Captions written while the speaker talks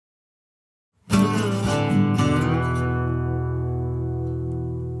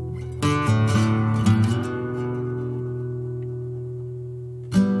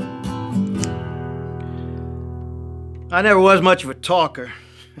I never was much of a talker.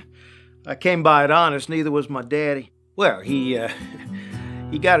 I came by it honest, neither was my daddy. Well, he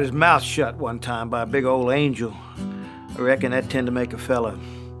got his mouth shut one time by a big old angel. I reckon that tended to make a fella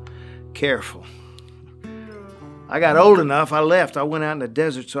careful. I got old enough, I left. I went out in the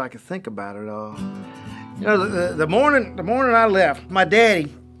desert so I could think about it all. You know, the morning I left, my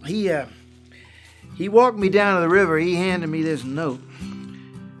daddy, he walked me down to the river. He handed me this note.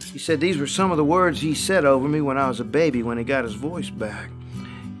 He said these were some of the words he said over me when I was a baby when he got his voice back.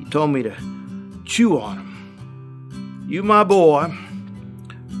 He told me to chew on them. You, my boy,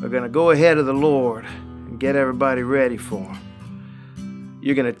 are going to go ahead of the Lord and get everybody ready for him.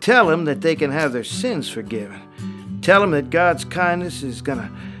 You're going to tell them that they can have their sins forgiven. Tell them that God's kindness is going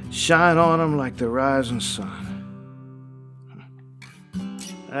to shine on them like the rising sun.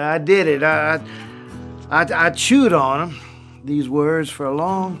 I did it. I chewed on them, these words, for a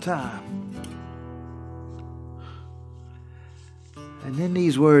long time. And then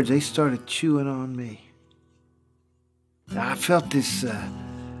these words, they started chewing on me. I felt this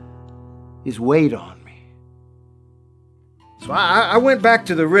weight on me. So I went back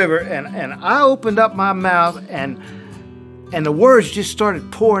to the river and I opened up my mouth and the words just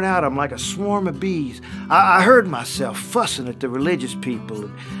started pouring out of them like a swarm of bees. I heard myself fussing at the religious people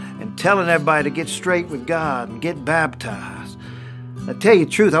and telling everybody to get straight with God and get baptized. I tell you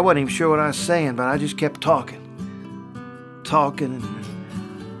the truth, I wasn't even sure what I was saying, but I just kept talking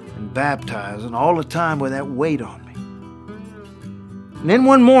and baptizing all the time with that weight on me. And then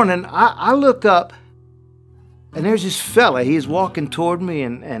one morning, I look up, and there's this fella. He's walking toward me,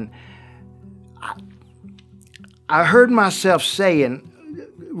 and I heard myself saying,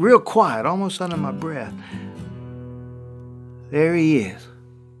 real quiet, almost under my breath, there he is.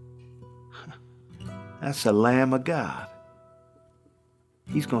 That's the Lamb of God.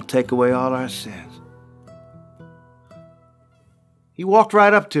 He's going to take away all our sins. He walked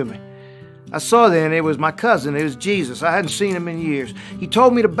right up to me. I saw then it was my cousin. It was Jesus. I hadn't seen him in years. He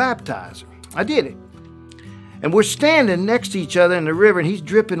told me to baptize him. I did it. And we're standing next to each other in the river, and he's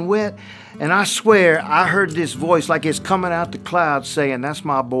dripping wet. And I swear I heard this voice like it's coming out the clouds saying, that's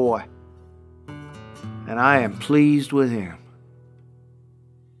my boy. And I am pleased with him.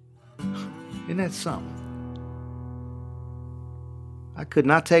 Isn't that something? I could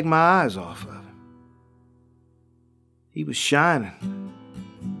not take my eyes off of him. He was shining.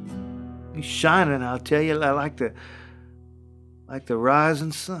 He's shining, I'll tell you, like the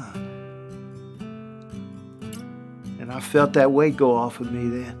rising sun. And I felt that weight go off of me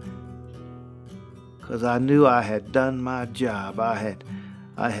then. Because I knew I had done my job. I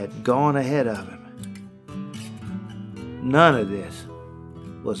had gone ahead of him. None of this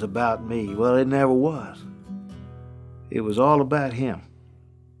was about me. Well, it never was. It was all about him.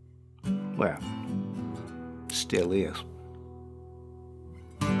 Well, still is.